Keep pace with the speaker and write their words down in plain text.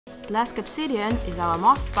Plesk Obsidian is our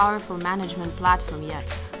most powerful management platform yet,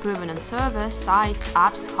 proven on servers, sites,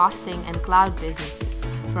 apps, hosting and cloud businesses.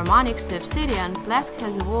 From Onyx to Obsidian, Plesk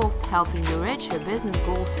has evolved, helping you reach your business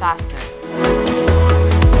goals faster.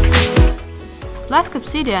 Plesk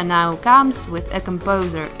Obsidian now comes with a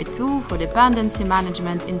Composer, a tool for dependency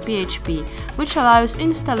management in PHP, which allows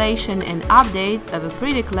installation and update of a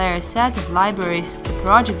pre-declared set of libraries the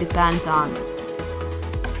project depends on.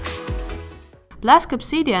 Plesk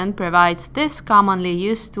Obsidian provides this commonly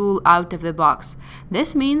used tool out of the box.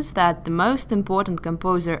 This means that the most important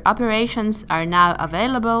Composer operations are now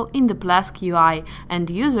available in the Plesk UI, and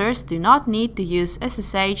users do not need to use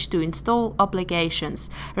SSH to install applications,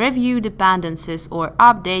 review dependencies or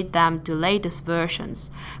update them to latest versions.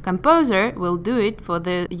 Composer will do it for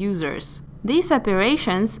the users. These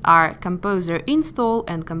operations are Composer install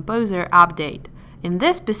and Composer update. In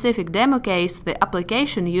this specific demo case, the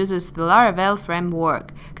application uses the Laravel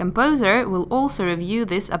framework. Composer will also review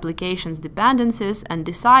this application's dependencies and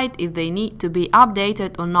decide if they need to be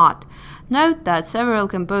updated or not. Note that several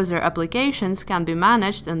Composer applications can be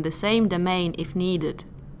managed on the same domain if needed.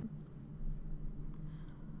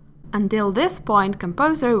 Until this point,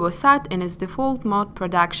 Composer was set in its default mode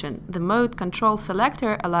production. The mode control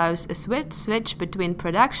selector allows a swift switch between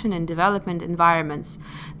production and development environments.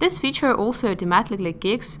 This feature also automatically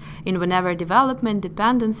kicks in whenever development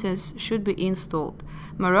dependencies should be installed.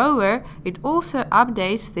 Moreover, it also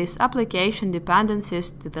updates these application dependencies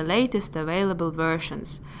to the latest available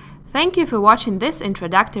versions. Thank you for watching this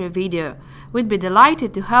introductory video. We'd be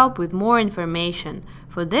delighted to help with more information.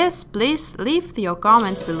 For this, please leave your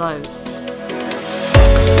comments below.